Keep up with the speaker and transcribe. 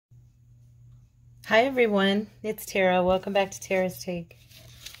Hi everyone, it's Tara. Welcome back to Tara's Take.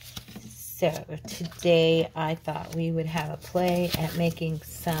 So today I thought we would have a play at making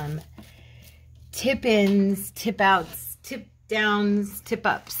some tip-ins, tip-outs, tip-downs,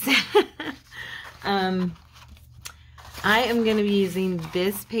 tip-ups. I am going to be using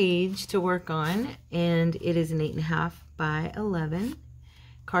this page to work on, and it is an 8.5 by 11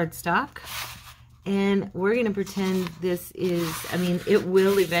 cardstock. And we're going to pretend this is, it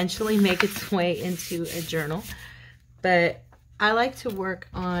will eventually make its way into a journal, but I like to work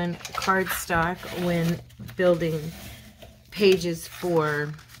on cardstock when building pages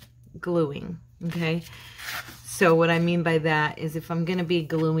for gluing, okay? So what I mean by that is if I'm going to be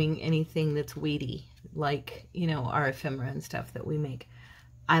gluing anything that's weighty, like, our ephemera and stuff that we make,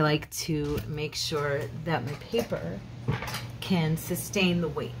 I like to make sure that my paper can sustain the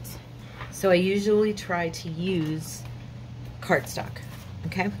weight. So I usually try to use cardstock,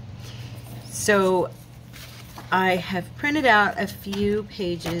 okay? So I have printed out a few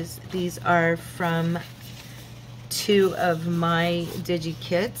pages. These are from 2 of my digi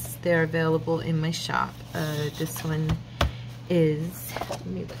kits. They're available in my shop. This one is, let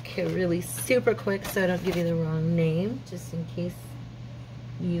me look here really super quick so I don't give you the wrong name, just in case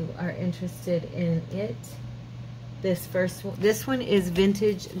you are interested in it. This one is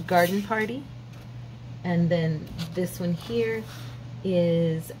Vintage Garden Party, and then this one here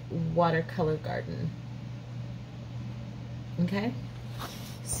is Watercolor Garden. Okay,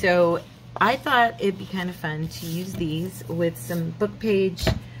 so I thought it'd be kind of fun to use these with some book page,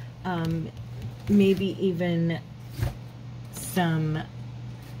 maybe even some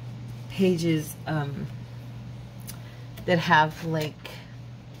pages that have, like,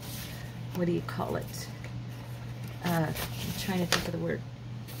 what do you call it? I'm trying to think of the word,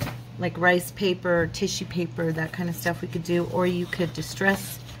 like rice paper, tissue paper, that kind of stuff we could do. Or you could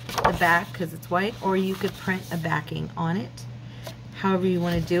distress the back because it's white, or you could print a backing on it, however you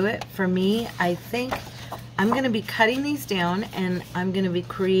want to do it. For me, I think I'm going to be cutting these down, and I'm going to be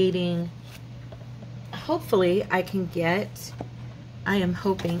creating, hopefully I am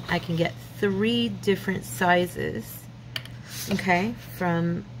hoping I can get 3 different sizes, okay,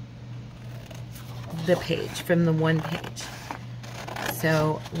 from the page, from the one page.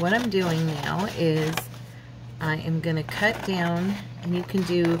 So what I'm doing now is I am going to cut down, and you can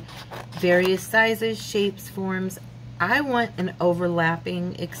do various sizes, shapes, forms. I want an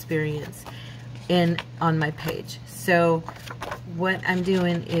overlapping experience on my page. So what I'm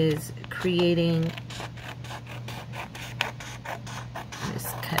doing is creating,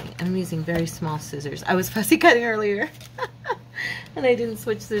 I'm using very small scissors. I was fussy cutting earlier. And I didn't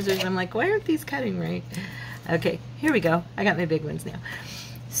switch scissors. I'm like, why aren't these cutting right? Okay, here we go. I got my big ones now.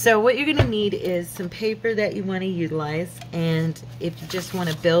 So what you're going to need is some paper that you want to utilize. And if you just want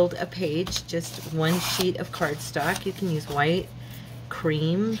to build a page, just 1 sheet of cardstock. You can use white,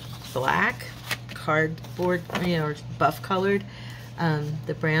 cream, black, cardboard, or buff colored,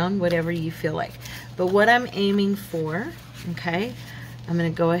 the brown, whatever you feel like. But what I'm aiming for, okay, I'm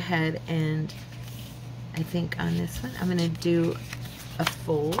going to go ahead and, I think on this one, I'm going to do a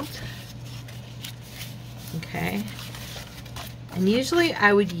fold, okay, and usually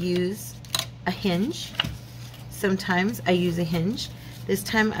I would use a hinge. Sometimes I use a hinge. This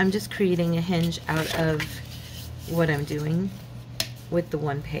time I'm just creating a hinge out of what I'm doing with the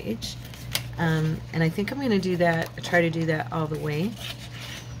one page, and I think I'm going to do that, try to do that all the way.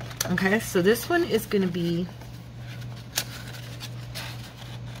 Okay, so this one is going to be,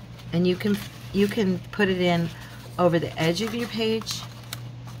 and you can put it in over the edge of your page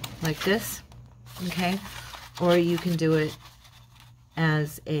like this, okay, or you can do it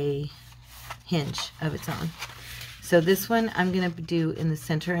as a hinge of its own. So this one I'm going to do in the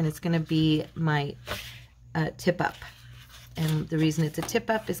center, and it's going to be my tip up. And the reason it's a tip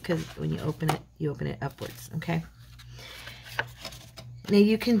up is because when you open it upwards, okay. Now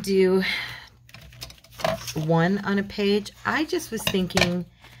you can do 1 on a page. I just was thinking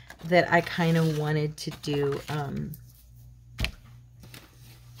that I kind of wanted to do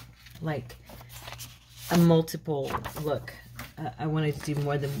like a multiple look. I wanted to do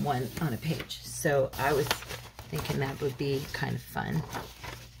more than 1 on a page, so I was thinking that would be kind of fun.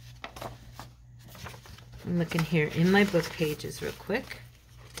 I'm looking here in my book pages real quick,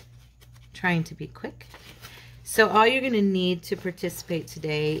 trying to be quick. So all you're going to need to participate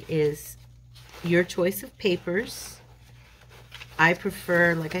today is your choice of papers. I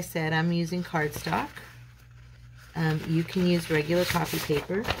prefer, like I said, I'm using cardstock. You can use regular copy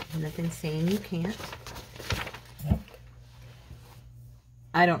paper. Nothing saying you can't.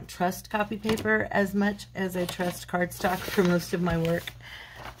 I don't trust copy paper as much as I trust cardstock for most of my work.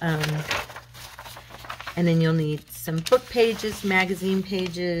 And then you'll need some book pages, magazine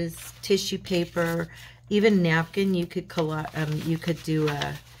pages, tissue paper, even napkin. You could do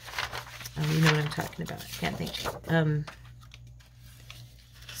a, you know what I'm talking about. I can't think.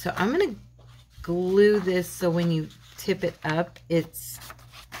 So I'm going to glue this so when you tip it up, it's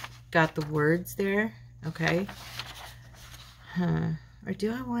got the words there. Okay. Or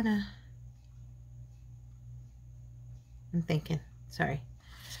do I want to? I'm thinking. Sorry.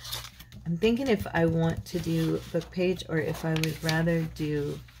 I'm thinking if I want to do book page or if I would rather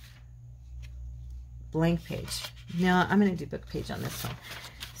do blank page. No, I'm going to do book page on this one.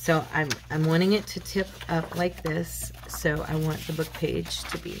 So I'm wanting it to tip up like this. So I want the book page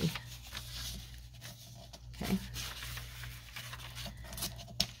to be, okay.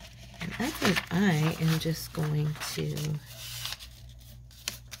 And I think I am just going to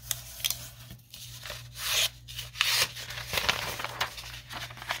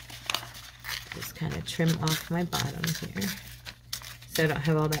kind of trim off my bottom here so I don't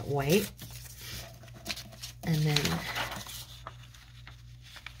have all that white. And then,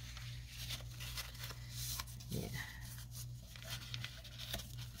 yeah.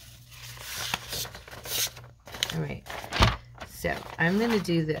 All right, so I'm going to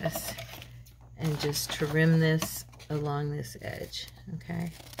do this and just trim this along this edge,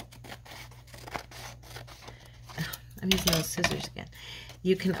 okay? Oh, I'm using those scissors again.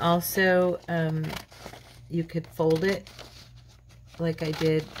 You can also, you could fold it like I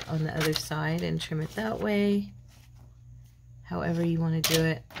did on the other side and trim it that way. However you want to do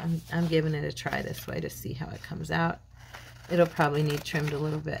it. I'm giving it a try this way to see how it comes out. It'll probably need trimmed a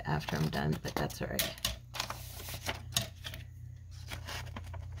little bit after I'm done, but that's all right.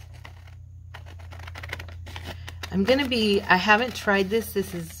 I haven't tried this.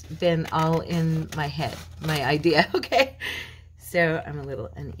 This has been all in my head, my idea, okay? So I'm a little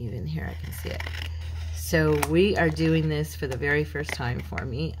uneven here, I can see it. So we are doing this for the very first time for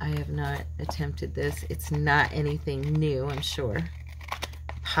me. I have not attempted this. It's not anything new, I'm sure.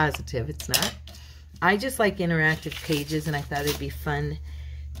 Positive it's not. I just like interactive pages, and I thought it'd be fun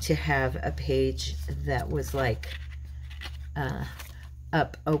to have a page that was like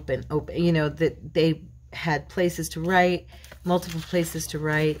up, open, you know, that they had places to write, multiple places to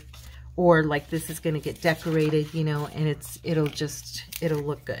write, or like this is going to get decorated, you know, and it'll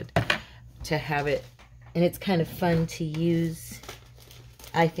look good to have it. And it's kind of fun to use,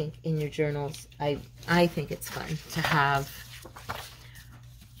 I think, in your journals. I think it's fun to have,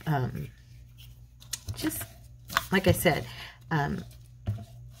 just like I said,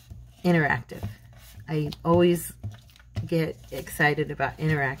 interactive. I always get excited about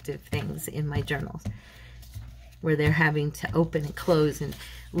interactive things in my journals, where they're having to open and close and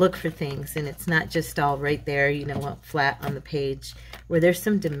look for things, and it's not just all right there, you know, flat on the page, where there's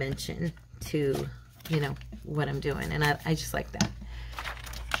some dimension to, you know, what I'm doing, and I just like that.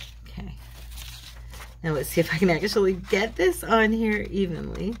 Okay. Now let's see if I can actually get this on here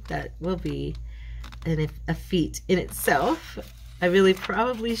evenly. That will be a feat in itself. I really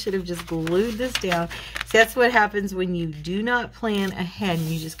probably should have just glued this down. See, that's what happens when you do not plan ahead and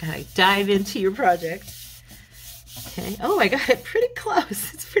you just kind of dive into your project. Okay. Oh, I got it pretty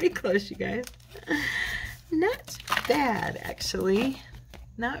close. It's pretty close, you guys. Not bad, actually.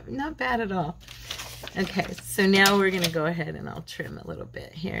 Not bad at all. Okay, so now we're going to go ahead and I'll trim a little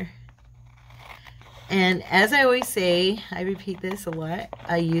bit here. And as I always say, I repeat this a lot,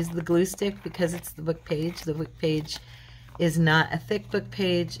 I use the glue stick because it's the book page. The book page is not a thick book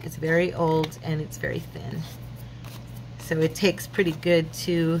page. It's very old and it's very thin. So it takes pretty good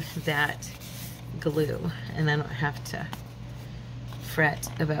to that glue, and I don't have to fret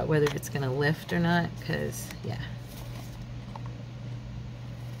about whether it's going to lift or not, because yeah.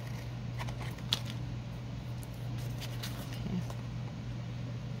 Okay.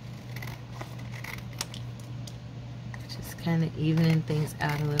 Just kind of evening things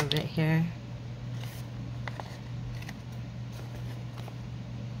out a little bit here.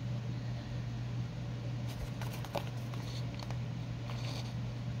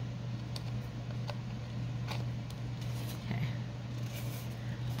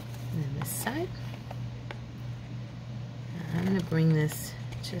 Side. I'm going to bring this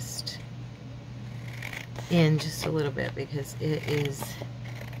just in just a little bit because it is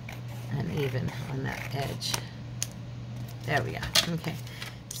uneven on that edge. There we go. Okay,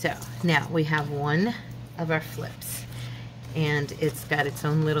 so now we have one of our flips, and it's got its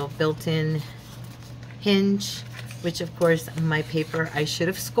own little built-in hinge, which of course my paper I should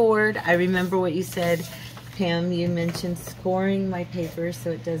have scored. I remember what you said, Pam, you mentioned scoring my paper so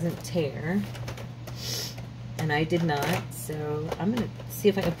it doesn't tear. and I did not. So I'm going to see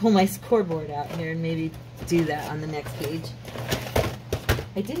if I can pull my scoreboard out here and maybe do that on the next page.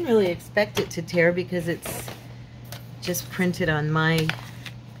 I didn't really expect it to tear because it's just printed on my,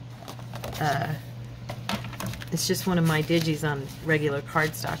 it's just one of my digis on regular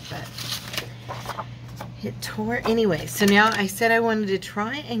cardstock, but it tore anyway. So now I said I wanted to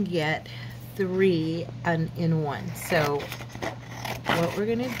try and get 3 in one. So what we're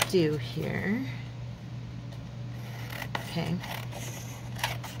gonna do here, okay,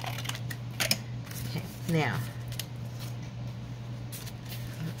 now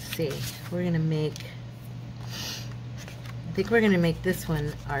let's see, we're gonna make, I think we're gonna make this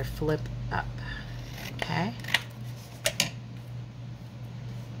one our flip up, okay.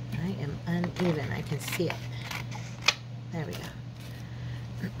 I am uneven, I can see it. There we go.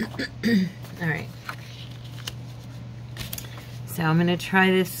 All right. So I'm gonna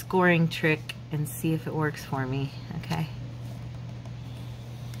try this scoring trick and see if it works for me, okay?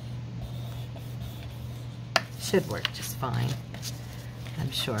 Should work just fine,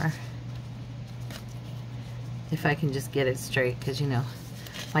 I'm sure. If I can just get it straight, because you know,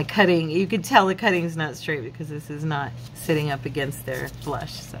 my cutting, you can tell the cutting's not straight because this is not sitting up against their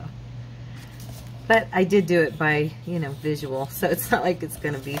blush, so. But I did do it by, you know, visual, so it's not like it's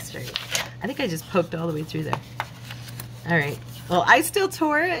gonna be straight. I think I just poked all the way through there. All right, well, I still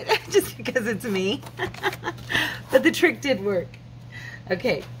tore it just because it's me, but the trick did work.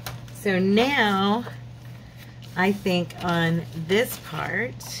 Okay, so now I think on this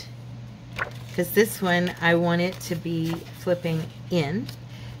part, because this one I want it to be flipping in.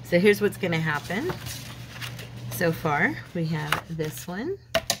 So here's what's going to happen. So far we have this one,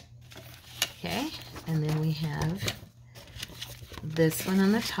 okay, and then we have this one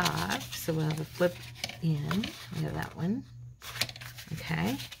on the top. So we'll have a flip in. We have that one,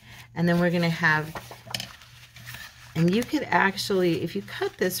 okay, and then we're going to have, and you could actually, if you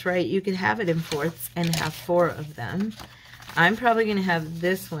cut this right, you could have it in fourths and have 4 of them. I'm probably going to have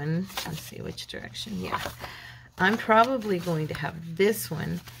this one, let's see which direction, yeah. I'm probably going to have this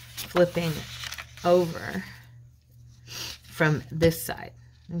one flipping over from this side,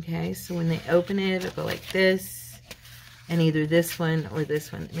 okay? So when they open it, it'll go like this, and either this one or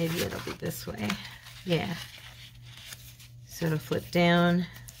this one. Maybe it'll be this way, yeah. So it'll flip down,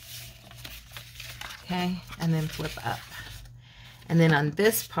 okay, and then flip up. And then on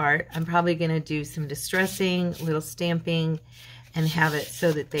this part, I'm probably going to do some distressing, little stamping, and have it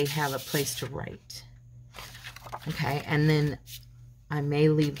so that they have a place to write. Okay, and then I may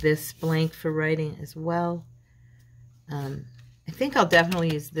leave this blank for writing as well. I think I'll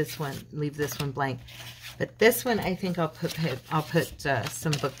definitely use this one, leave this one blank. But this one, I think I'll put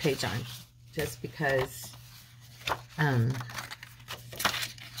some book page on, just because. Okay,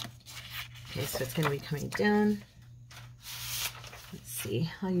 so it's going to be coming down. Let's see,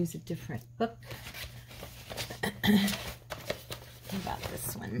 I'll use a different book. How about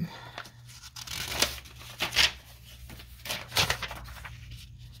this one?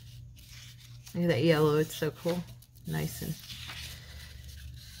 Look at that yellow, it's so cool. Nice. And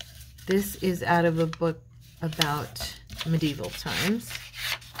this is out of a book about medieval times.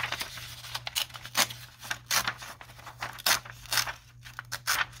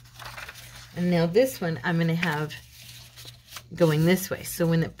 And now this one I'm going to have going this way. So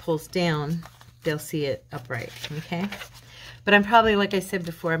when it pulls down, they'll see it upright, okay? But I'm probably, like I said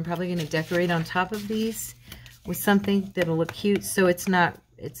before, I'm probably going to decorate on top of these with something that'll look cute. So it's not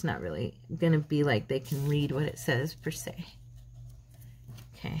really going to be like they can read what it says per se.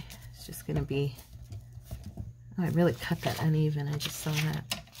 Okay, it's just going to be, oh, I really cut that uneven. I just saw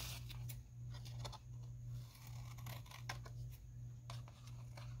that.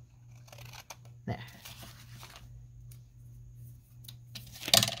 There.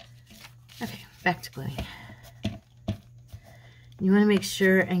 Okay, back to gluing. You want to make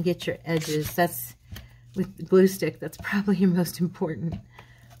sure and get your edges. That's, with the glue stick, that's probably your most important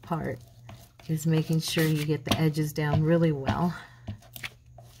part, is making sure you get the edges down really well.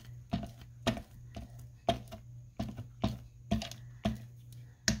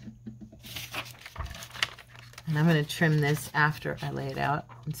 And I'm going to trim this after I lay it out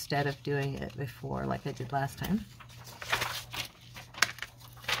instead of doing it before like I did last time.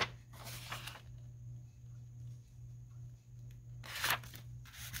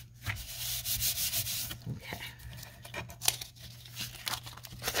 Okay.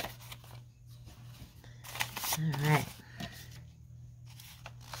 All right.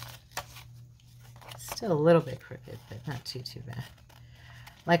 Still a little bit crooked, but not too bad.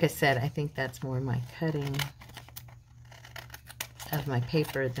 Like I said, I think that's more my cutting of my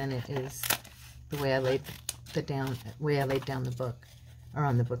paper than it is the way I laid the way I laid down the book, or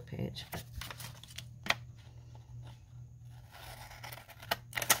on the book page.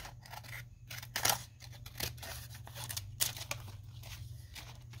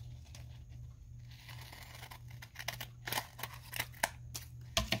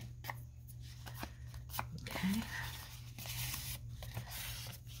 Okay.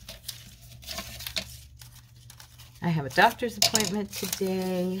 I have a doctor's appointment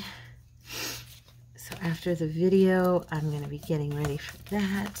today. So after the video, I'm going to be getting ready for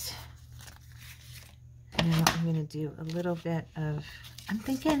that. Now I'm going to do a little bit of, I'm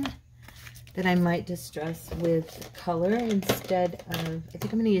thinking that I might distress with color instead of, I think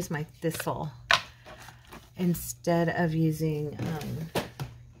I'm going to use my Thistle instead of using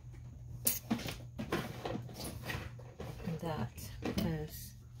that,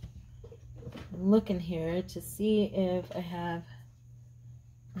 because I'm looking here to see if I have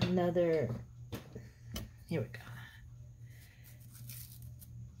another, here we go.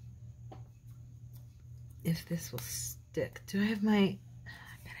 If this will stick. Do I have my, I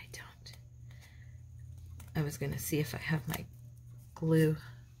bet I don't. I was going to see if I have my glue.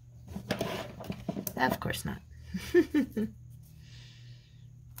 Of course not.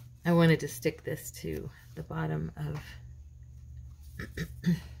 I wanted to stick this to the bottom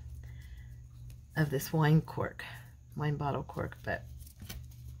of this wine bottle cork, but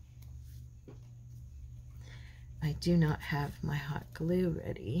I do not have my hot glue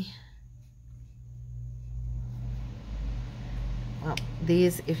ready. Well,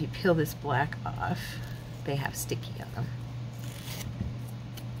 these, if you peel this black off, they have sticky on them.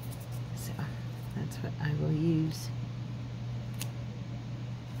 So that's what I will use.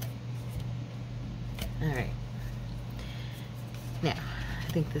 All right. Now,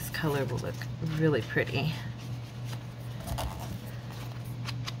 I think this color will look really pretty.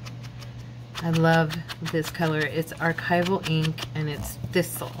 I love this color. It's Archival ink and it's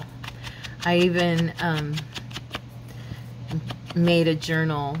Thistle. I even made a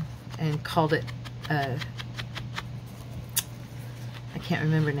journal and called it, I can't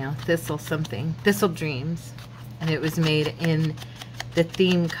remember now, Thistle something, Thistle Dreams. And it was made in, the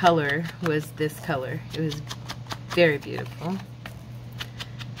theme color was this color. It was very beautiful.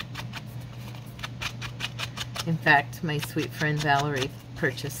 In fact, my sweet friend Valerie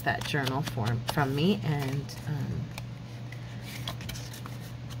purchased that journal from me, and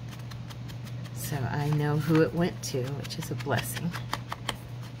so I know who it went to, which is a blessing.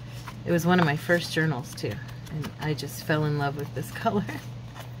 It was one of my first journals too, and I just fell in love with this color.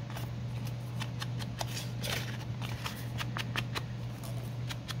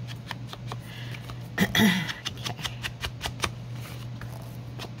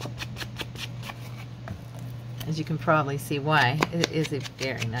 As you can probably see why, it is a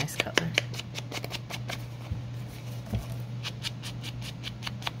very nice color.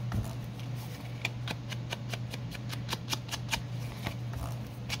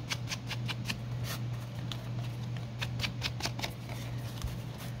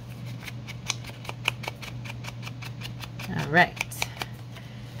 All right,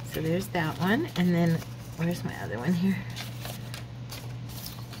 so there's that one, and then where's my other one here?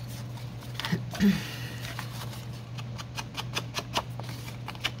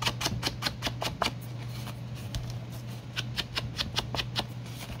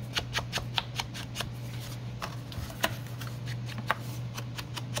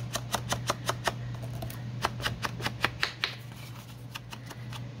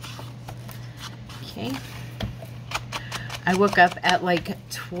 Okay. I woke up at like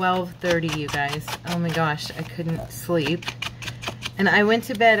 12:30, you guys. Oh my gosh, I couldn't sleep. And I went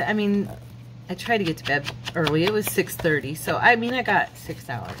to bed, I mean, I tried to get to bed early. It was 6:30, so I mean, I got 6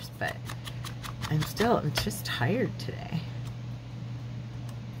 hours, but I'm just tired today.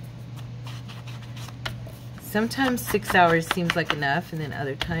 Sometimes 6 hours seems like enough, and then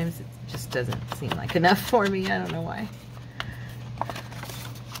other times it just doesn't seem like enough for me. I don't know why.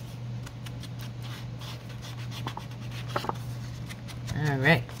 All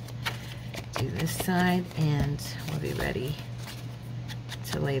right, do this side and we'll be ready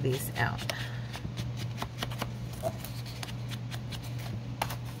to lay these out.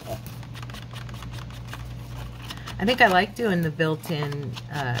 I think I like doing the built-in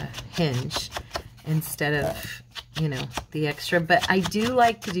hinge instead of, you know, the extra, but I do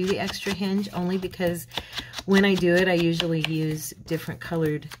like to do the extra hinge only because when I do it, I usually use different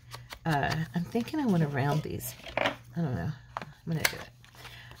colored, I'm thinking I want to round these. I don't know. I'm going to do it.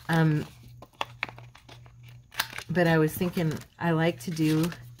 But I was thinking I like to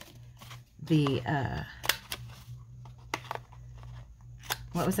do the,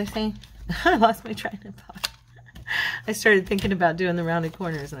 what was I saying? I lost my train of thought. I started thinking about doing the rounded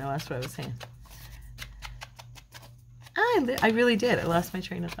corners and I lost what I was saying. I really did. I lost my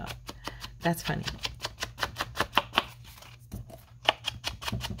train of thought. That's funny.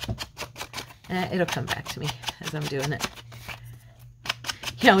 It'll come back to me as I'm doing it.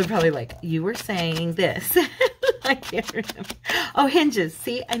 Yeah, we're probably like, you were saying this. I can't remember. Oh, hinges.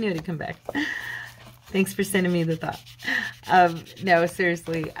 See, I knew it'd come back. Thanks for sending me the thought. No,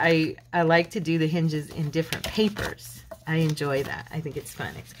 seriously, I like to do the hinges in different papers. I enjoy that. I think it's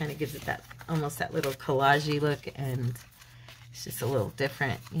fun. It kind of gives it that, almost that little collage-y look, and it's just a little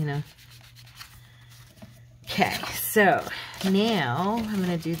different, you know. Okay, so now I'm going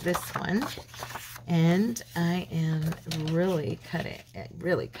to do this one, and I am really cut it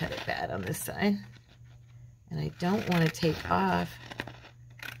bad on this side, and I don't want to take off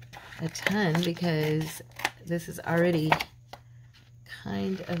a ton because this is already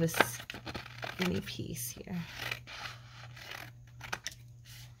kind of a skinny piece here.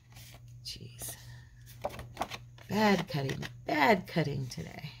 Jeez, bad cutting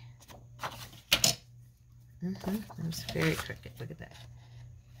today. It's very crooked. Look at that.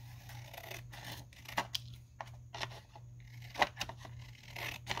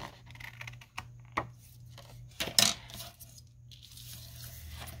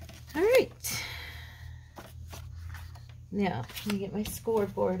 All right. Now, let me get my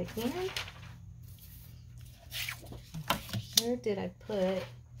scoreboard again. Where did I put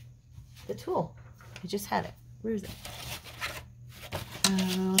the tool? I just had it. Where is it?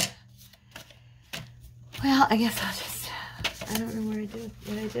 Well, I guess I'll just, I don't know what I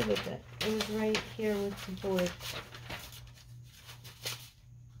did with it. It was right here with the board.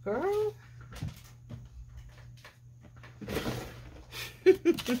 Girl.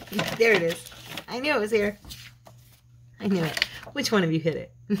 There it is. I knew it was here. I knew it. Which one of you hit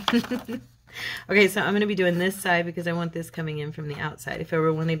it? Okay, so I'm going to be doing this side because I want this coming in from the outside. If I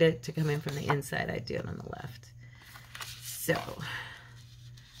were wanting it to come in from the inside, I'd do it on the left. So,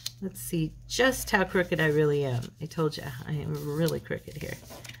 let's see just how crooked I really am. I told you, I am really crooked here.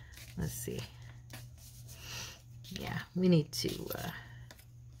 Let's see. Yeah, we need to,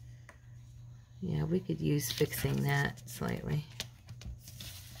 yeah, we could use fixing that slightly.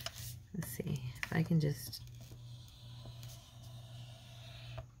 Let's see if I can just,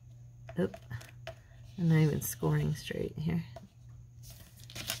 oop, I'm not even scoring straight here.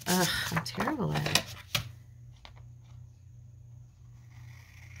 Ugh, I'm terrible at it.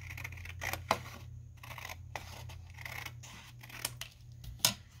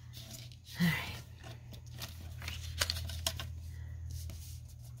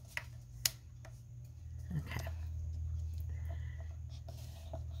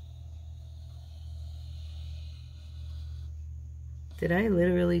 Did I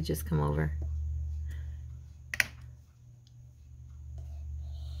literally just come over?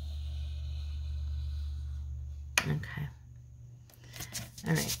 Okay.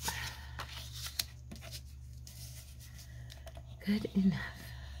 All right. Good enough.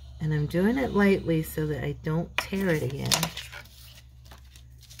 And I'm doing it lightly so that I don't tear it again.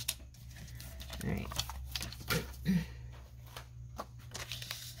 All right.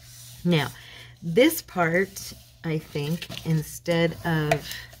 Now, this part, I think, instead of,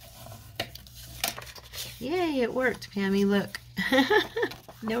 yay, it worked, Pammy, look.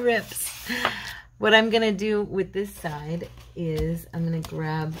 No rips. What I'm going to do with this side is I'm going to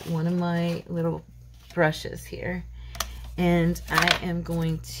grab one of my little brushes here, and I am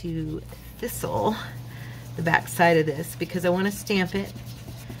going to thistle the back side of this because I want to stamp it,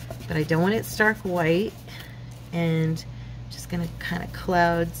 but I don't want it stark white, and just going to kind of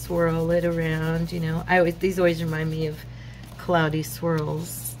cloud swirl it around, you know. These always remind me of cloudy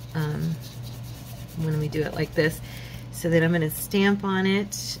swirls when we do it like this. So then I'm going to stamp on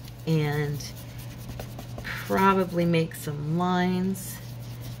it and probably make some lines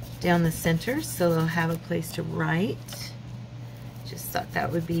down the center so they'll have a place to write. Just thought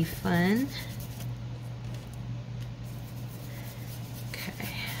that would be fun. Okay.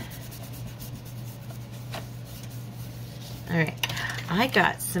 All right. I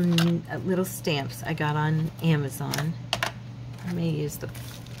got some little stamps I got on Amazon. I may use the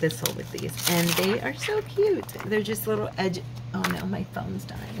thistle with these, and they are so cute. They're just little edge. Oh no, my thumb's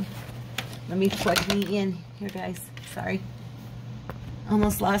dying. Let me plug me in here, guys. Sorry,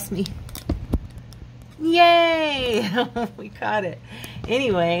 almost lost me. Yay! We caught it.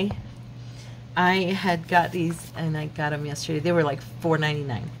 Anyway, I had got these, and I got them yesterday. They were like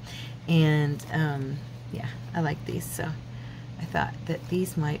 $4.99, and yeah, I like these, so I thought that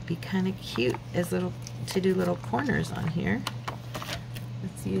these might be kind of cute as little to do little corners on here.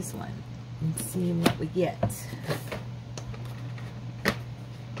 Let's use one and see what we get.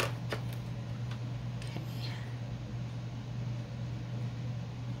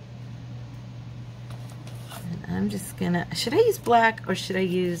 I'm just gonna, should I use black or should I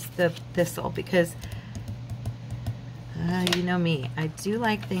use the thistle? Because you know me, I do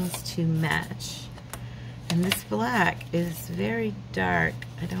like things to match. And this black is very dark.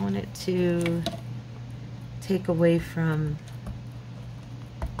 I don't want it to take away from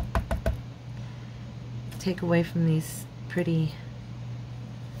these pretty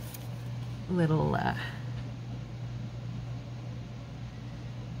little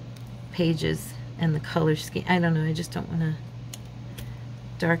pages and the color scheme. I don't know, I just don't want to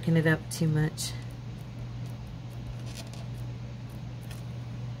darken it up too much.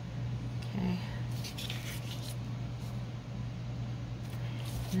 Okay.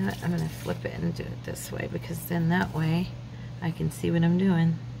 You know what? I'm going to flip it and do it this way, because then that way I can see what I'm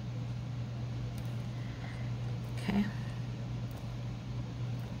doing. Okay.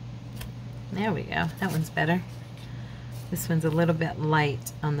 There we go. That one's better. This one's a little bit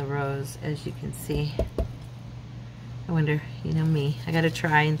light on the rose, as you can see. I wonder, you know me, I gotta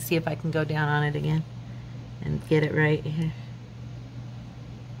try and see if I can go down on it again and get it right here.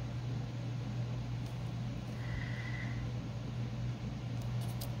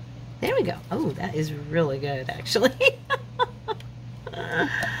 There we go. Oh, that is really good, actually. All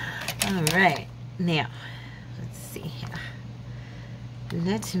right, now, let's see here.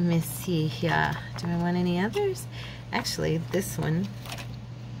 Let me see here. Do I want any others? Actually, this one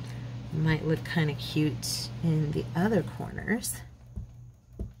might look kind of cute in the other corners,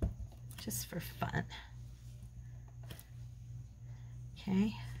 just for fun.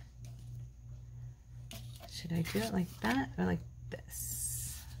 Okay. Should I do it like that or like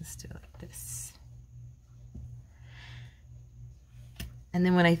this? Let's do it like this. And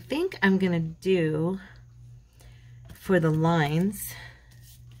then what I think I'm gonna do for the lines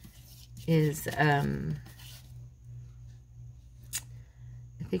is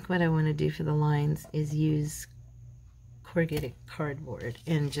I think what I want to do for the lines is use corrugated cardboard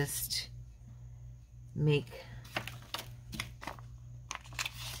and just make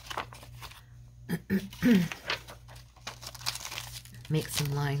make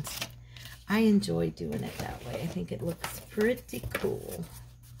some lines. I enjoy doing it that way. I think it looks pretty cool.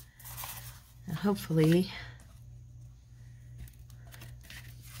 And hopefully,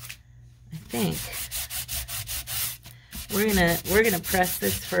 I think we're gonna press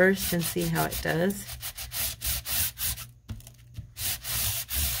this first and see how it does.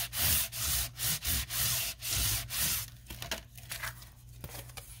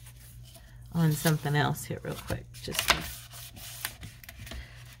 On something else here real quick, just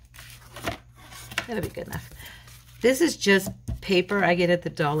that'll be good enough. This is just paper I get at the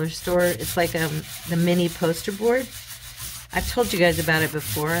dollar store. It's like the mini poster board. I've told you guys about it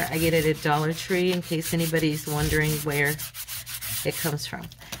before. I get it at Dollar Tree in case anybody's wondering where it comes from.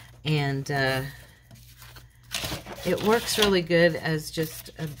 And it works really good as just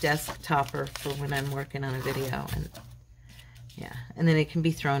a desk topper for when I'm working on a video. And yeah, and then it can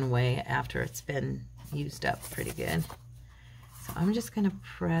be thrown away after it's been used up pretty good. So I'm just going to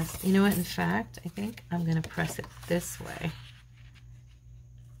press, you know what, in fact, I think I'm going to press it this way.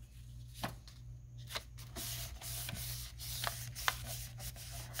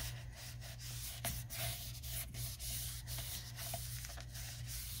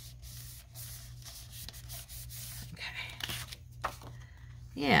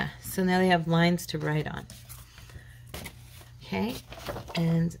 Yeah, so now they have lines to write on. Okay,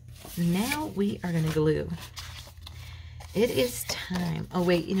 and now we are going to glue. It is time. Oh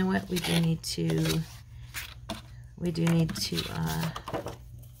wait, you know what? We do need to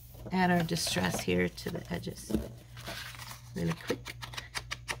add our distress here to the edges really quick.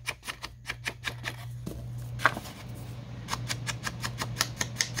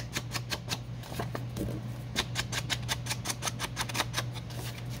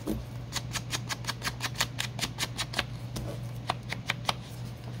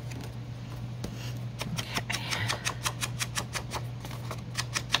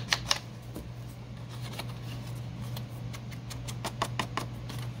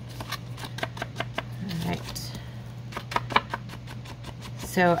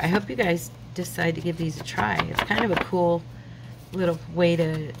 So I hope you guys decide to give these a try. It's kind of a cool little way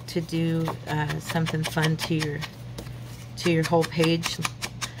to do something fun to your whole page.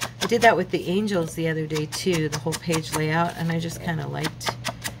 I did that with the angels the other day too, the whole page layout, and I just kind of liked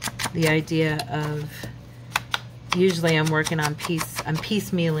the idea of, usually I'm working on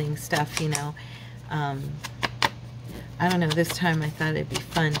piecemealing stuff, you know. I don't know, this time I thought it'd be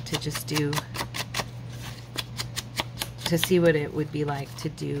fun to just do, to see what it would be like to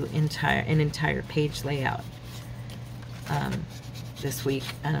do an entire page layout. this week.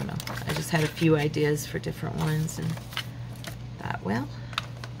 I don't know. I just had a few ideas for different ones and thought, well,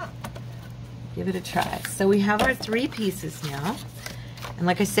 give it a try. So we have our 3 pieces now. And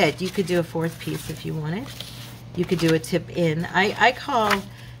like I said, you could do a 4th piece if you wanted. You could do a tip in. I call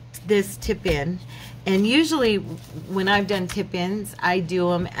this tip in. And usually when I've done tip ins, I do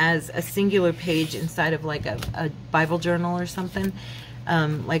them as a singular page inside of like a Bible journal or something,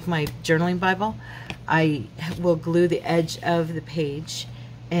 like my journaling Bible. I will glue the edge of the page,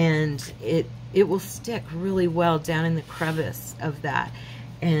 and it will stick really well down in the crevice of that.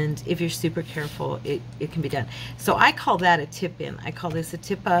 And if you're super careful, it can be done. So I call that a tip in. I call this a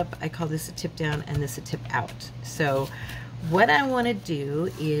tip up, I call this a tip down, and this a tip out. So what I want to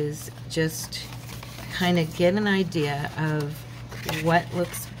do is just kind of get an idea of what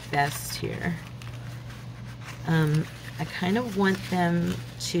looks best here. I kind of want them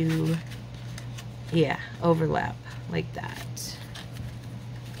to, yeah, overlap like that.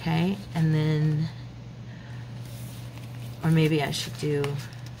 Okay, and then, or maybe I should do,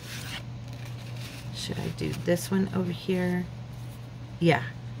 should I do this one over here? Yeah,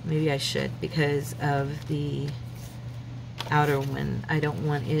 maybe I should, because of the outer one. I don't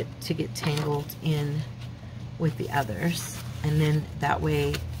want it to get tangled in with the others. And then that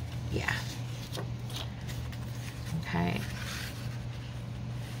way, yeah. Okay.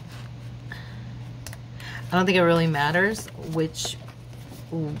 I don't think it really matters which,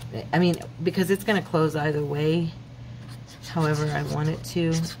 I mean, because it's going to close either way, however I want it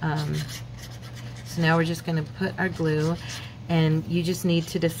to. So now we're just going to put our glue, and you just need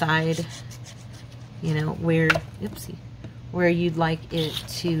to decide, you know, where, oopsie, where you'd like it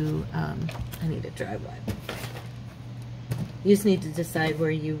to, I need a dry wipe. You just need to decide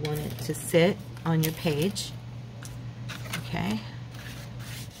where you want it to sit on your page. Okay.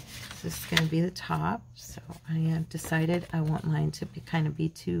 This is going to be the top. So I have decided I want mine to be kind of be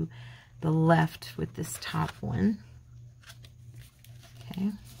to the left with this top one.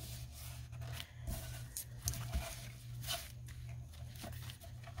 Okay.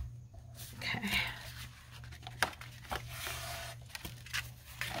 Okay.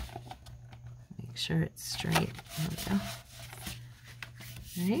 Make sure it's straight. There we go.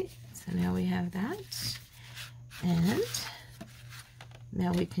 Alright, so now we have that. And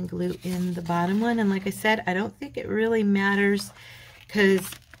now we can glue in the bottom one. And like I said, I don't think it really matters, because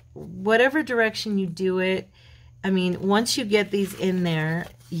whatever direction you do it, I mean, once you get these in there,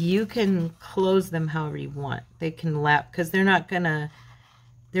 you can close them however you want. They can lap, because they're not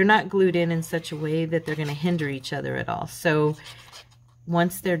glued in such a way that they're gonna hinder each other at all. So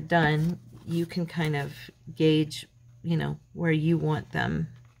once they're done, you can kind of gauge, you know, where you want them,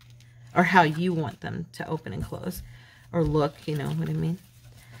 or how you want them to open and close, or look, you know what I mean.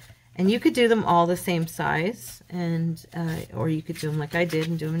 And you could do them all the same size, and or you could do them like I did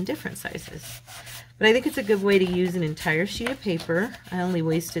and do them in different sizes. But I think it's a good way to use an entire sheet of paper. I only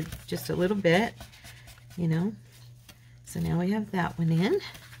wasted just a little bit, you know. So now we have that one in. And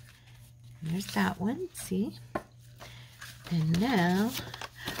there's that one, see? And now,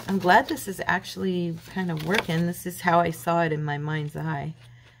 I'm glad this is actually kind of working. This is how I saw it in my mind's eye.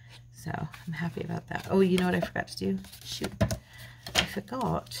 So I'm happy about that. Oh, you know what I forgot to do? Shoot. I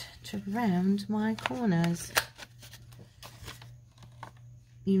forgot to round my corners.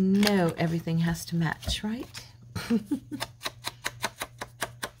 You know everything has to match, right?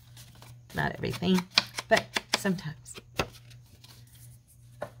 Not everything, but sometimes.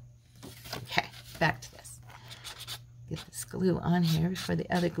 Okay, back to this. Get this glue on here before the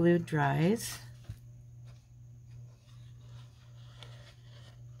other glue dries.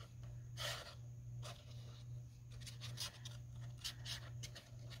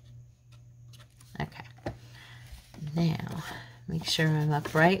 Okay, now make sure I'm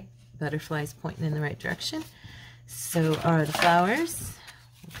upright. Butterflies pointing in the right direction. So are the flowers.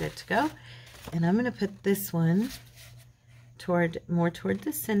 We're good to go. And I'm going to put this one more toward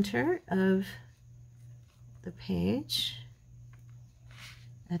the center of the page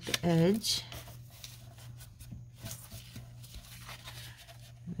at the edge.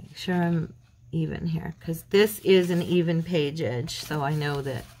 Make sure I'm even here, because this is an even page edge, so I know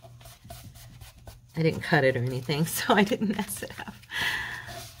that I didn't cut it or anything, so I didn't mess it up.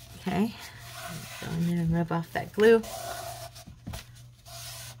 Okay, go in there and rub off that glue.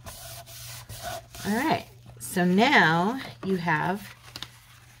 All right, so now you have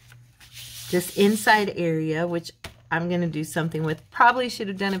this inside area, which I'm going to do something with. Probably should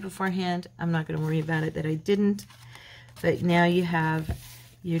have done it beforehand. I'm not going to worry about it that I didn't. But now you have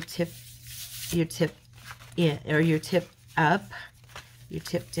your tip in, or your tip up, your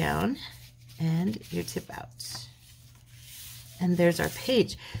tip down, and your tip out. And there's our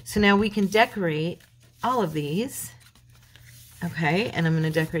page. So now we can decorate all of these. Okay, and I'm going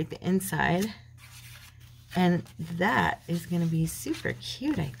to decorate the inside. And that is going to be super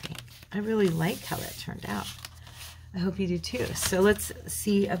cute, I think. I really like how that turned out. I hope you do too. So let's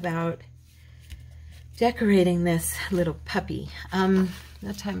see about decorating this little puppy.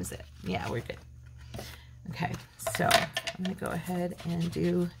 What time is it? Yeah, we're good. Okay, so I'm going to go ahead and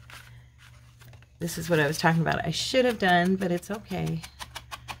do, this is what I was talking about. I should have done, but it's okay.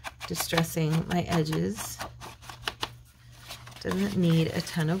 Distressing my edges. Doesn't need a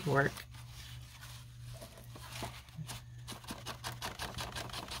ton of work.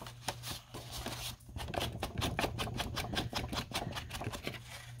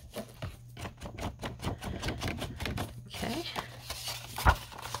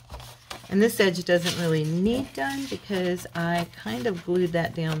 And this edge doesn't really need done because I kind of glued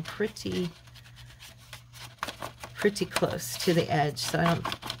that down pretty close to the edge. So I don't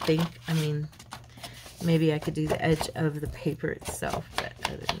think, I mean, maybe I could do the edge of the paper itself, but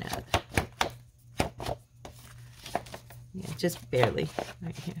other than that, yeah, just barely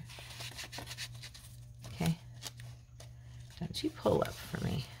right here. Okay. Don't you pull up for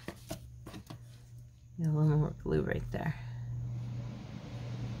me. Got a little more glue right there.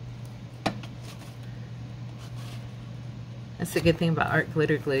 That's the good thing about art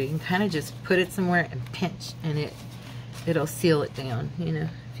glitter glue. You can kind of just put it somewhere and pinch, and it'll seal it down, you know,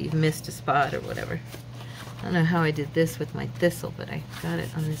 if you've missed a spot or whatever. I don't know how I did this with my thistle, but I got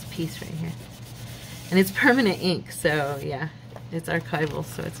it on this piece right here. And it's permanent ink, so yeah, it's archival,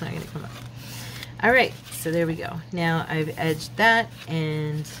 so it's not going to come up. All right, so there we go. Now I've edged that,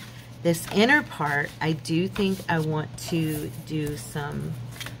 and this inner part, I do think I want to do some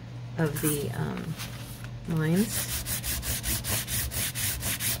of the lines.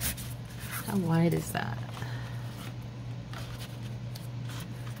 How wide is that?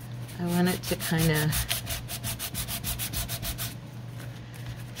 I want it to kind of,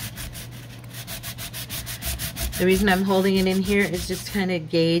 the reason I'm holding it in here is just kind of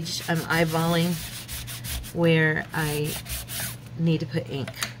gauge, I'm eyeballing where I need to put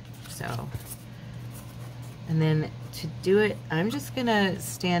ink. So, and then to do it, I'm just gonna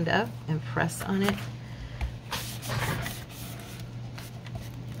stand up and press on it.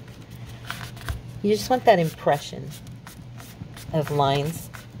 You just want that impression of lines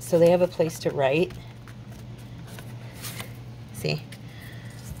so they have a place to write. See?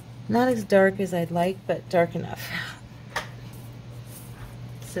 Not as dark as I'd like, but dark enough.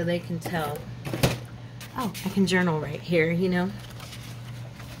 So they can tell, oh, I can journal right here, you know?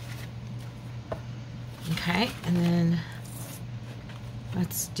 Okay, and then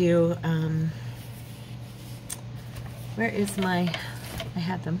let's do, where is my, I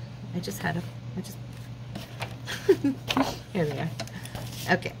had them. I just had them. Here they are.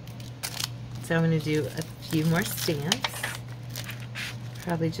 Okay, so I'm going to do a few more stamps.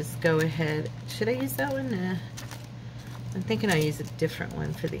 Probably just go ahead. Should I use that one? I'm thinking I'll use a different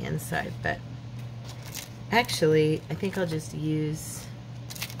one for the inside, but actually I think I'll just use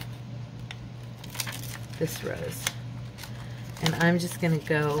this rose. And I'm just going to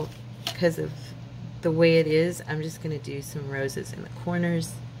go, because of the way it is, I'm just going to do some roses in the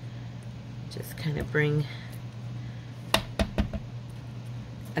corners. Just kind of bring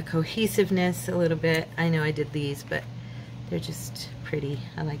a cohesiveness a little bit. I know I did these, but they're just pretty.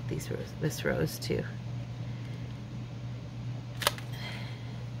 I like these this rose too.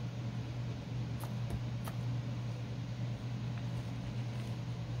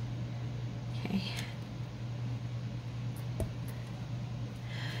 Okay.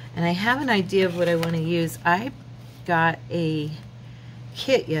 And I have an idea of what I want to use. I got a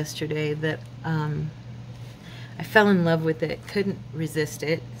kit yesterday that I fell in love with it, couldn't resist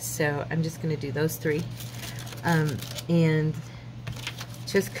it, so I'm just going to do those three, and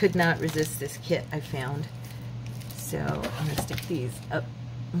just could not resist this kit I found. So I'm going to stick these up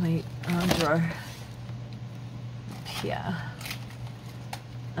my drawer. Yeah.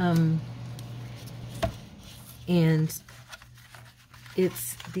 And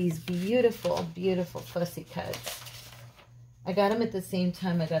it's these beautiful, beautiful fussy cuts. I got them at the same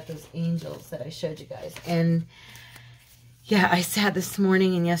time I got those angels that I showed you guys. And yeah, I sat this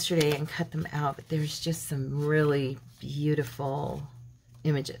morning and yesterday and cut them out, but there's just some really beautiful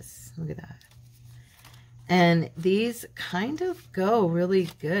images. Look at that. And these kind of go really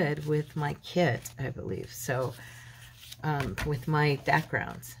good with my kit, I believe. So, with my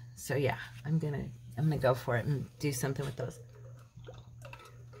backgrounds. So yeah, I'm gonna go for it and do something with those.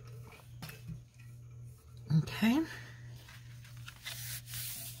 Okay.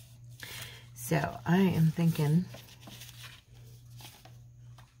 So I am thinking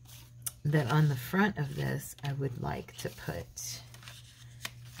that on the front of this, I would like to put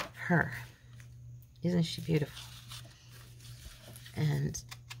her. Isn't she beautiful? And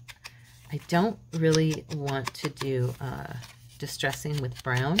I don't really want to do distressing with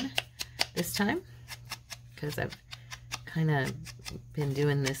brown this time, because I've kind of been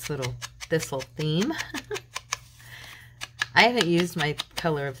doing this little thistle theme. I haven't used my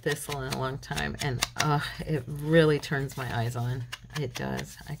color of thistle in a long time, and it really turns my eyes on. It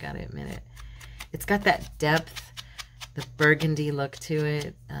does. I gotta admit it. It's got that depth, the burgundy look to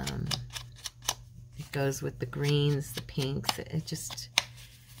it. It goes with the greens, the pinks. It just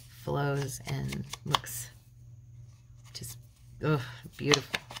flows and looks just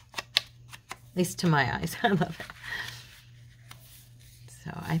beautiful. At least to my eyes. I love it.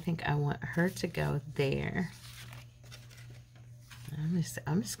 So I think I want her to go there.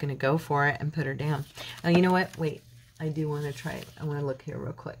 I'm just gonna go for it and put her down. Oh, you know what? Wait, I do want to try it. I want to look here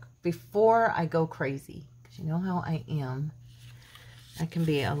real quick before I go crazy, because you know how I am. I can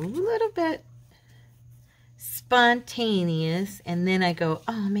be a little bit spontaneous, and then I go,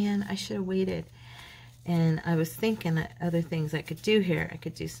 oh man, I should have waited. And I was thinking that other things I could do here. I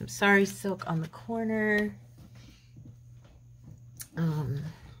could do some sari silk on the corner.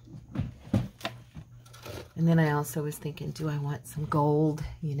 And then I also was thinking, do I want some gold?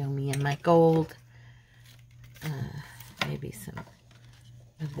 You know me and my gold. Maybe some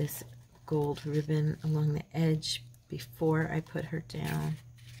of this gold ribbon along the edge before I put her down.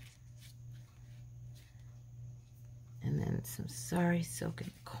 And then some sari silk in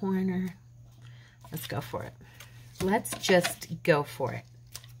the corner. Let's go for it. Let's just go for it.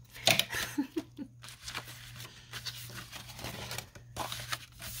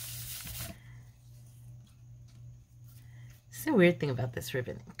 It's a weird thing about this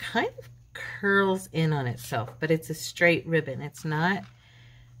ribbon. It kind of curls in on itself, but it's a straight ribbon. It's not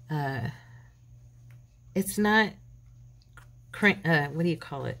what do you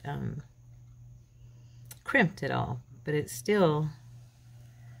call it? Crimped at all, but it's still,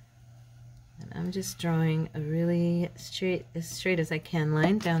 and I'm just drawing a really straight, as straight as I can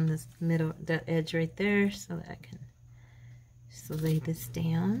line down this middle, that edge right there, so that I can just lay this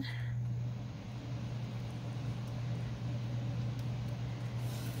down.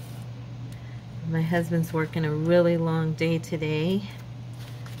 My husband's working a really long day today.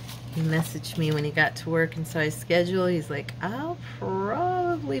 He messaged me when he got to work and saw his schedule. He's like, I'll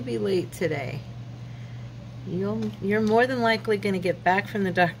probably be late today. You're more than likely going to get back from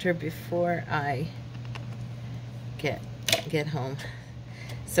the doctor before I get home.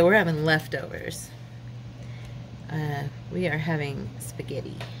 So we're having leftovers. We are having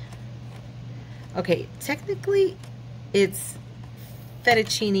spaghetti. Okay, technically it's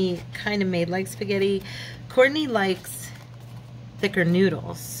fettuccine kind of made like spaghetti. Courtney likes thicker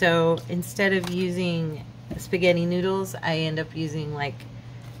noodles, so instead of using spaghetti noodles, I end up using, like,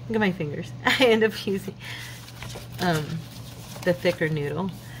 look at my fingers. I end up using the thicker noodle.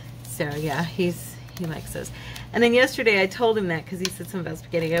 So yeah, he likes those. And then yesterday I told him that because he said something about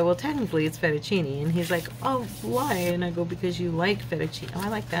spaghetti. I go, well, technically it's fettuccine, and he's like, oh, why? And I go, because you like fettuccine. Oh, I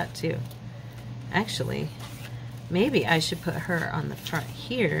like that too. Actually, maybe I should put her on the front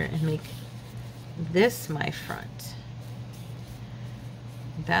here and make this my front.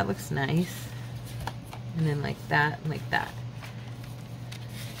 That looks nice. And then like that and like that.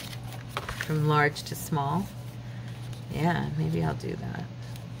 From large to small. Yeah, maybe I'll do that.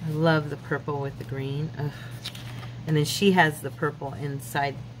 I love the purple with the green. Ugh. And then she has the purple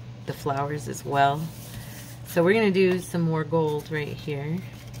inside the flowers as well. So we're going to do some more gold right here.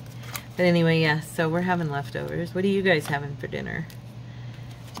 But anyway, yeah, so we're having leftovers. What are you guys having for dinner?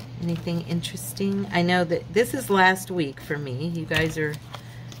 Anything interesting? I know that this is last week for me. You guys are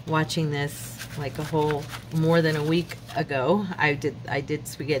watching this like a whole, more than a week ago. I did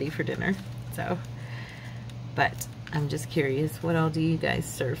spaghetti for dinner. So, but I'm just curious, what all do you guys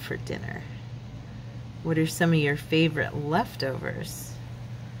serve for dinner? What are some of your favorite leftovers?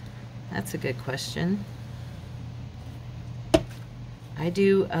 That's a good question. I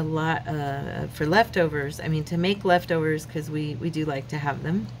do a lot for leftovers. I mean, to make leftovers, because we do like to have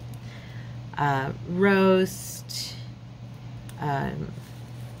them. Roast,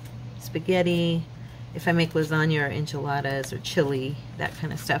 spaghetti. If I make lasagna or enchiladas or chili, that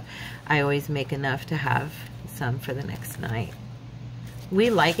kind of stuff, I always make enough to have some for the next night. We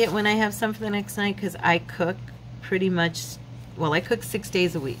like it when I have some for the next night because I cook pretty much, well, I cook 6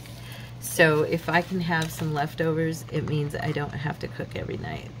 days a week. So if I can have some leftovers, it means I don't have to cook every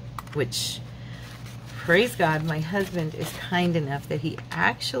night, which, praise God, my husband is kind enough that he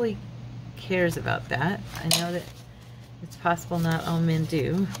actually cares about that. I know that It's possible not all men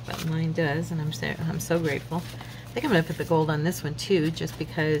do, but mine does, and I'm so grateful. I think I'm going to put the gold on this one too, just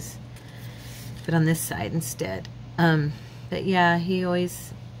because, put on this side instead. But yeah, he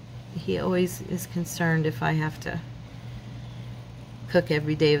always is concerned if I have to cook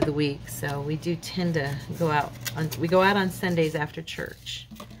every day of the week. So we do tend to go out on Sundays after church,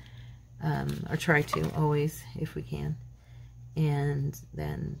 or try to always if we can. And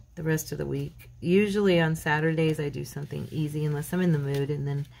then the rest of the week, usually on Saturdays, I do something easy unless I'm in the mood, and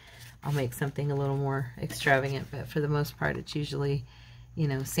then I'll make something a little more extravagant. But for the most part, it's usually, you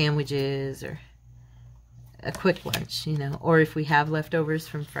know, sandwiches or a quick lunch, you know. Or if we have leftovers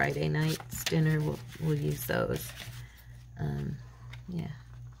from Friday night's dinner, we'll use those. Yeah.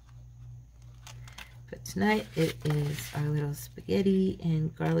 But tonight it is our little spaghetti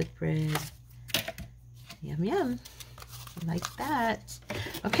and garlic bread. Yum, yum. Like that.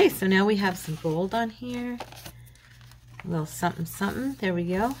 Okay, so now we have some gold on here. A little something, something. There we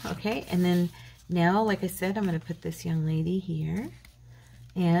go. Okay, and then now, like I said, I'm going to put this young lady here.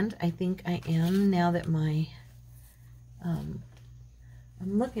 And I think I am, now that my, I'm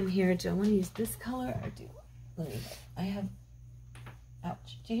looking here, do I want to use this color or let me, I have,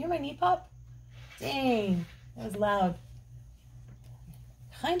 ouch. Do you hear my knee pop? Dang, that was loud.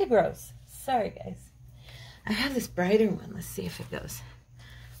 Kind of gross. Sorry, guys. I have this brighter one. Let's see if it goes.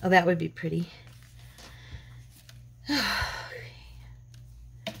 Oh, that would be pretty.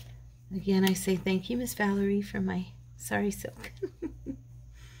 Again, I say thank you, Miss Valerie, for my sari silk.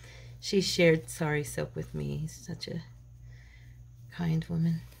 She shared sari silk with me. Such a kind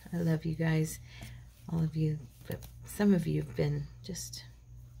woman. I love you guys, all of you. But some of you have been just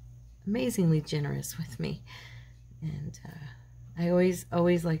amazingly generous with me. And I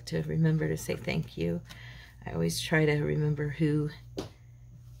always like to remember to say thank you. I always try to remember who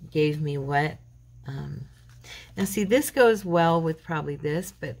gave me what. Now see, this goes well with probably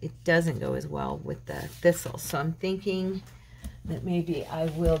this, but it doesn't go as well with the thistle. So I'm thinking that maybe I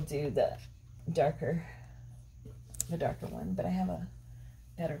will do the darker one, but I have a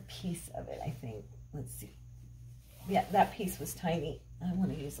better piece of it, I think. Let's see. Yeah, that piece was tiny. I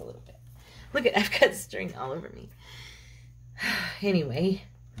want to use a little bit. Look at, I've got string all over me. Anyway.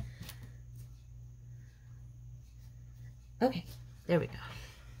 Okay, there we go.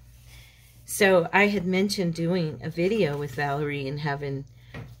 So I had mentioned doing a video with Valerie and having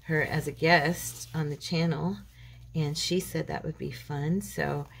her as a guest on the channel, and she said that would be fun.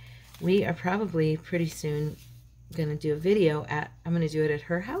 So we are probably pretty soon going to do a video I'm going to do it at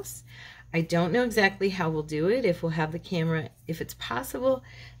her house. I don't know exactly how we'll do it, if we'll have the camera, if it's possible.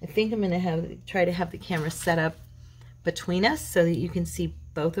 I think I'm going to try to have the camera set up between us so that you can see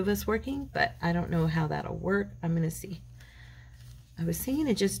both of us working, but I don't know how that'll work. I'm going to see. I was thinking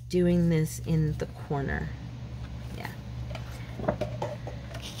of just doing this in the corner. Yeah.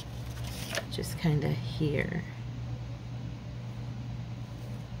 Just kind of here.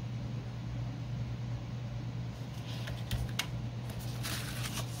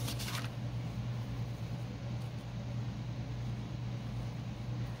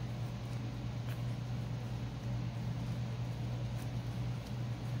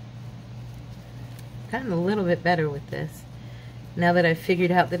 Gotten a little bit better with this. Now that I've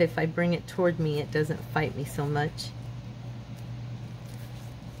figured out that if I bring it toward me, it doesn't fight me so much.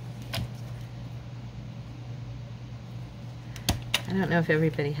 I don't know if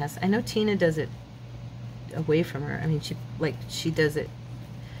everybody has. I know Tina does it away from her. I mean, she does it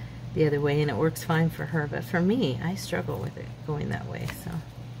the other way, and it works fine for her. But for me, I struggle with it going that way. So.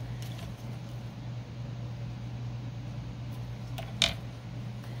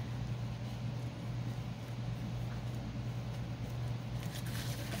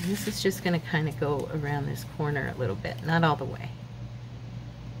 This is just going to kind of go around this corner a little bit, not all the way.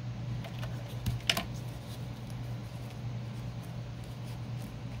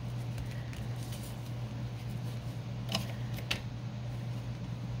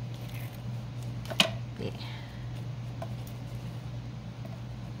 Yeah.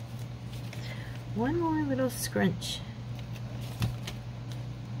 One more little scrunch.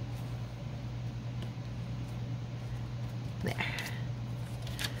 There.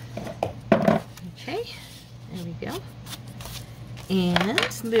 Okay, there we go.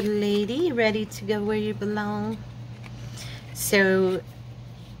 And little lady, ready to go where you belong. So,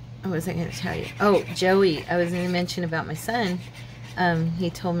 what was I going to tell you? Oh, Joey, I was going to mention about my son. He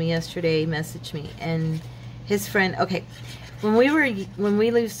told me yesterday, messaged me, and his friend. Okay, when we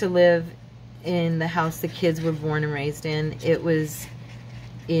used to live in the house the kids were born and raised in, it was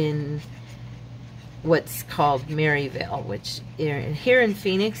in what's called Maryvale, which here in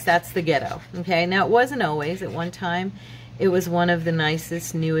Phoenix, that's the ghetto. Okay, now it wasn't always. At one time, it was one of the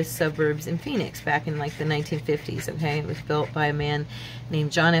nicest, newest suburbs in Phoenix back in like the 1950s. Okay, it was built by a man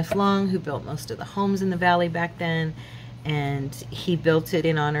named John F. Long, who built most of the homes in the valley back then, and he built it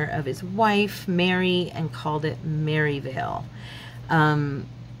in honor of his wife Mary and called it Maryvale.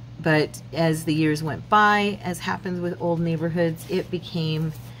 But as the years went by, as happens with old neighborhoods, it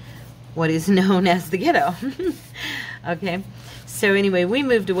became what is known as the ghetto. Okay, so anyway, we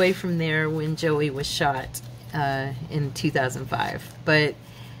moved away from there when Joey was shot in 2005, but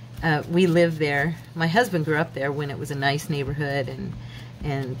we lived there. My husband grew up there when it was a nice neighborhood,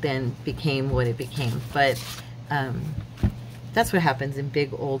 and then became what it became. But that's what happens in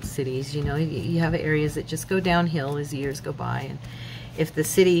big old cities. You know, you have areas that just go downhill as years go by, and if the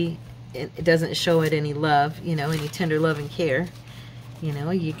city it doesn't show it any love, you know, any tender love and care, you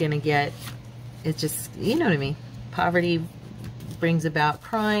know, you're gonna get it. Just, you know what I mean, poverty brings about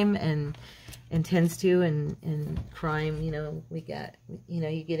crime and tends to, and crime, you know, we got, you know,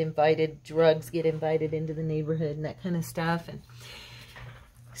 you get invited, drugs get invited into the neighborhood and that kind of stuff. And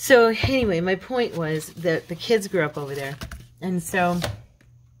so anyway, my point was that the kids grew up over there. And so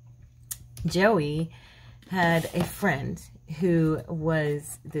Joey had a friend who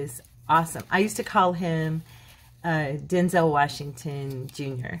was this awesome, I used to call him Denzel Washington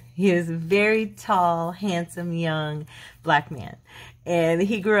Jr. He was a very tall, handsome, young black man. And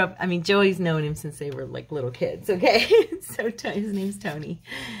he grew up, I mean, Joey's known him since they were like little kids, okay? So his name's Tony.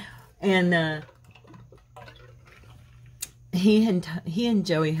 And he and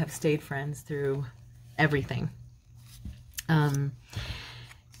Joey have stayed friends through everything.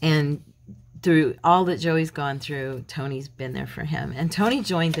 And through all that Joey's gone through, Tony's been there for him. And Tony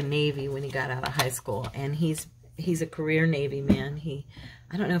joined the Navy when he got out of high school, and he's a career Navy man.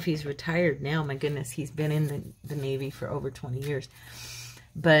 I don't know if he's retired now. My goodness, he's been in the Navy for over 20 years.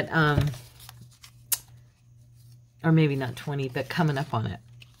 But, or maybe not 20, but coming up on it.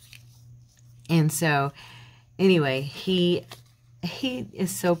 And so, anyway, he is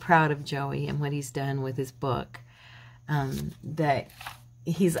so proud of Joey and what he's done with his book, that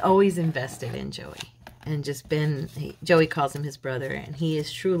he's always invested in Joey. And just been, Joey calls him his brother, and he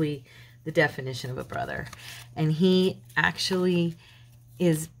is truly the definition of a brother. And he actually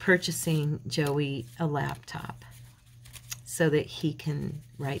is purchasing Joey a laptop so that he can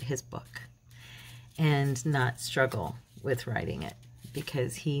write his book and not struggle with writing it,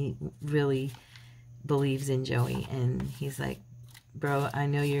 because he really believes in Joey. And he's like, bro, I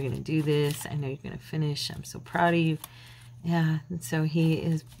know you're going to do this. I know you're going to finish. I'm so proud of you. Yeah, and so he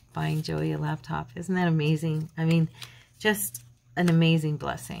is buying Joey a laptop. Isn't that amazing? I mean, just an amazing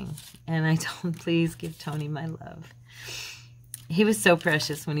blessing. And I told him, please give Tony my love. He was so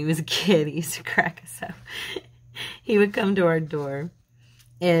precious when he was a kid. He used to crack us up. He would come to our door,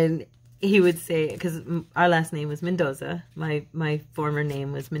 and he would say, because our last name was Mendoza. My former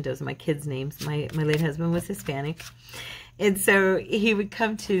name was Mendoza. My kids' names. My late husband was Hispanic. And so he would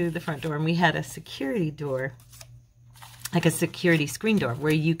come to the front door, and we had a security door, like a security screen door,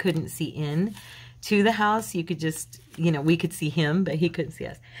 where you couldn't see in to the house. You could just, you know, we could see him, but he couldn't see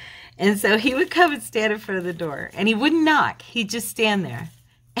us. And so he would come and stand in front of the door, and he wouldn't knock. He'd just stand there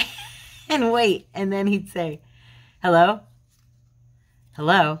and wait. And then he'd say, hello?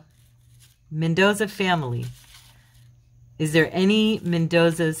 Hello? Mendoza family. Is there any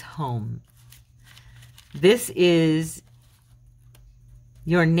Mendoza's home? This is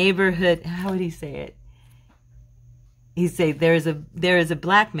your neighborhood. How would he say it? He'd say, there is a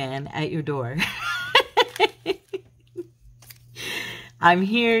black man at your door. I'm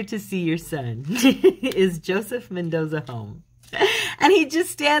here to see your son. Is Joseph Mendoza home? And he'd just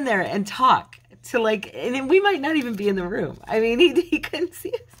stand there and talk to, like, and we might not even be in the room. I mean, he couldn't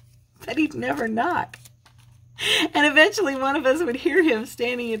see us, but he'd never knock. And eventually one of us would hear him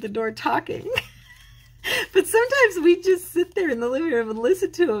standing at the door talking. But sometimes we'd just sit there in the living room and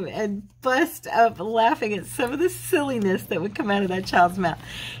listen to him and bust up laughing at some of the silliness that would come out of that child's mouth.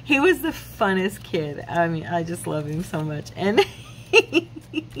 He was the funnest kid. I mean, I just love him so much. And he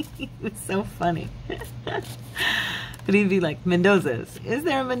was so funny. But he'd be like, Mendoza's. Is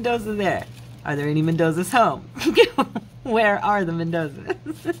there a Mendoza there? Are there any Mendoza's home? Where are the Mendozas?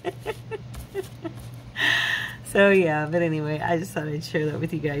 So yeah, but anyway, I just thought I'd share that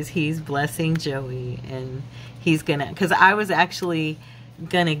with you guys. He's blessing Joey, and he's gonna, because I was actually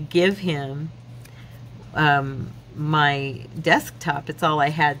gonna give him my desktop. It's all I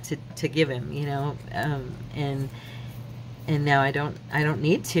had to give him, you know, and now I don't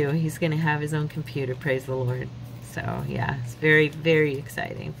need to. He's gonna have his own computer. Praise the Lord. So yeah, it's very, very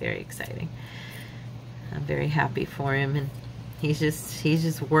exciting, very exciting. I'm very happy for him, and he's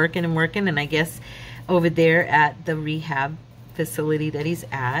just working and working. And I guess over there at the rehab facility that he's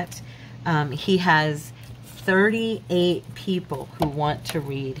at, he has 38 people who want to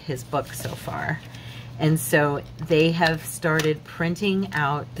read his book so far. And so they have started printing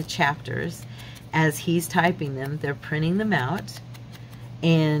out the chapters as he's typing them. They're printing them out,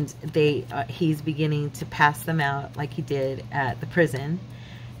 and he's beginning to pass them out like he did at the prison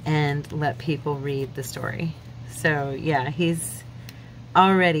and let people read the story. So yeah, he's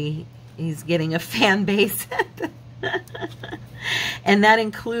getting a fan base. And that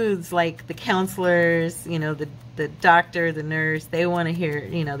includes like the counselors, you know, the doctor, the nurse. They want to hear,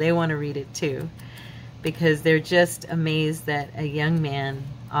 you know, they want to read it too, because they're just amazed that a young man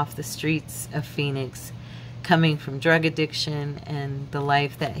off the streets of Phoenix, coming from drug addiction and the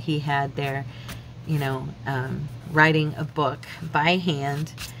life that he had there, you know, writing a book by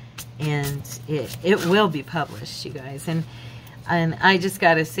hand, and it will be published, you guys. And I just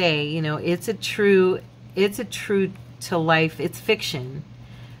got to say, you know, it's a true to life. It's fiction,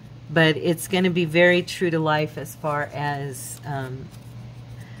 but it's going to be very true to life as far as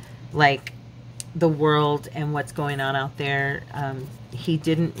like the world and what's going on out there. He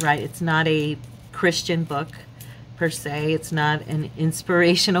didn't write, it's not a Christian book per se. It's not an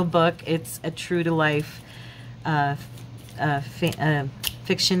inspirational book. It's a true to life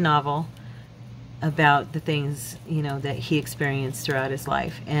fiction novel about the things, you know, that he experienced throughout his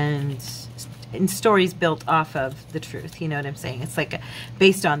life, and stories built off of the truth. You know what I'm saying? It's like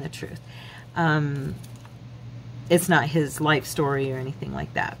based on the truth. It's not his life story or anything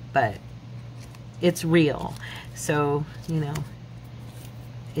like that, but it's real. So, you know,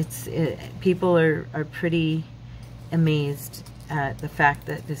 people are pretty amazed at the fact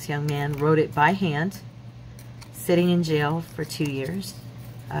that this young man wrote it by hand, sitting in jail for 2 years,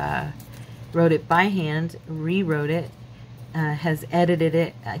 wrote it by hand, rewrote it, has edited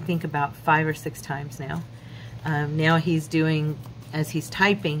it, I think about 5 or 6 times now. Now he's doing, as he's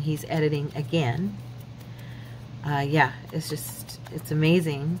typing, he's editing again. Yeah, it's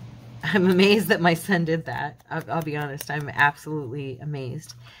amazing. I'm amazed that my son did that. I'll be honest, I'm absolutely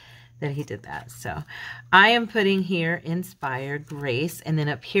amazed that he did that. So I am putting here Inspired Grace, and then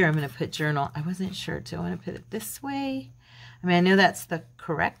up here I'm going to put Journal. I wasn't sure, do I want to put it this way? I mean, I know that's the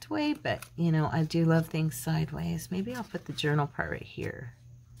correct way, but, you know, I do love things sideways. Maybe I'll put the journal part right here,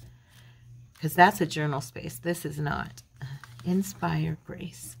 because that's a journal space. This is not. Inspire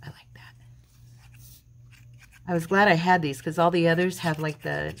Grace. I like that. I was glad I had these, because all the others have like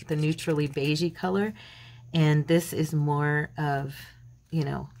the neutrally beigey color, and this is more of, you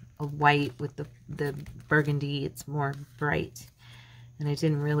know, a white with the burgundy. It's more bright, and I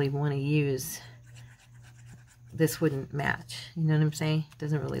didn't really want to use, this wouldn't match, you know what I'm saying? It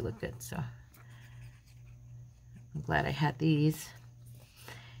doesn't really look good, so I'm glad I had these.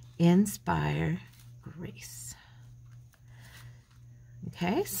 Inspire Grace.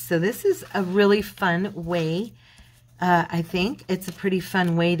 Okay, so this is a really fun way. I think it's a pretty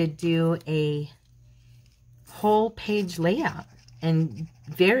fun way to do a whole page layout, and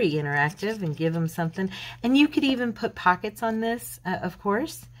very interactive, and give them something. And you could even put pockets on this, of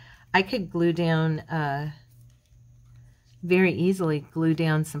course. I could glue down, very easily glue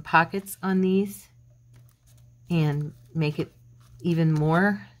down some pockets on these and make it even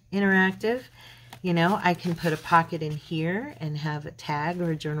more interactive. You know, I can put a pocket in here and have a tag or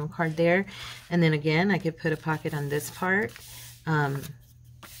a journal card there. And then again, I could put a pocket on this part. And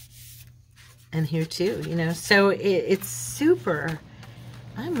here too, you know. So it's super,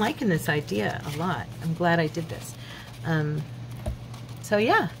 I'm liking this idea a lot. I'm glad I did this. So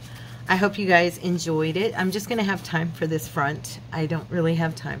yeah, I hope you guys enjoyed it. I'm just going to have time for this front. I don't really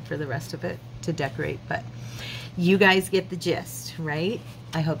have time for the rest of it to decorate, but you guys get the gist, right?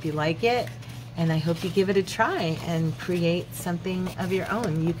 I hope you like it. And I hope you give it a try and create something of your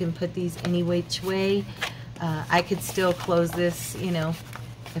own. You can put these any which way. I could still close this, you know,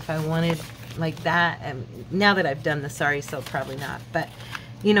 if I wanted like that. And now that I've done the sari silk, probably not. But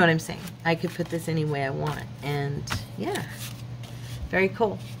you know what I'm saying. I could put this any way I want. And yeah, very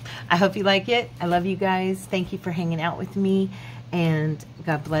cool. I hope you like it. I love you guys. Thank you for hanging out with me. And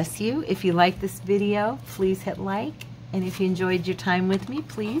God bless you. If you like this video, please hit like. And if you enjoyed your time with me,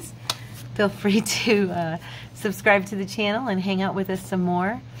 please feel free to subscribe to the channel and hang out with us some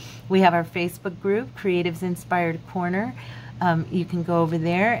more. We have our Facebook group, Creatives Inspired Corner. You can go over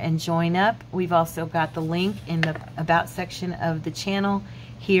there and join up. We've also got the link in the About section of the channel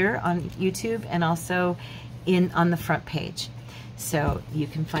here on YouTube, and also on the front page. So you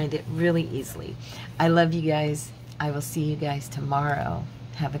can find it really easily. I love you guys. I will see you guys tomorrow.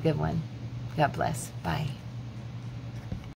 Have a good one. God bless. Bye.